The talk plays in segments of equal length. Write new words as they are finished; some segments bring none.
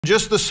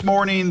Just this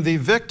morning, the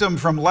victim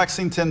from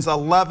Lexington's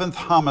 11th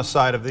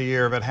homicide of the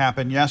year that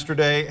happened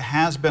yesterday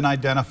has been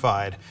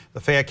identified. The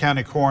Fayette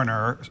County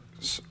coroner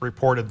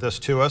reported this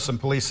to us, and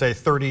police say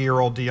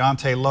 30-year-old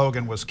Deonte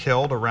Logan was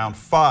killed around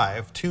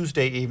 5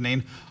 Tuesday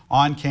evening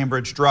on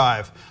Cambridge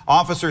Drive.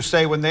 Officers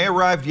say when they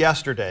arrived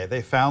yesterday,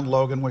 they found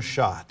Logan was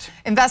shot.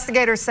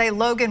 Investigators say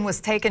Logan was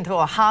taken to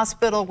a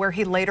hospital where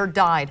he later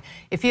died.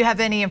 If you have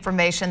any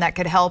information that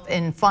could help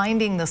in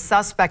finding the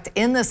suspect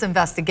in this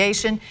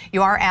investigation,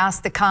 you are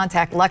asked to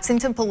contact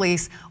Lexington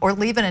Police or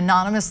leave an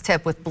anonymous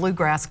tip with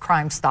Bluegrass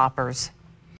Crime Stoppers.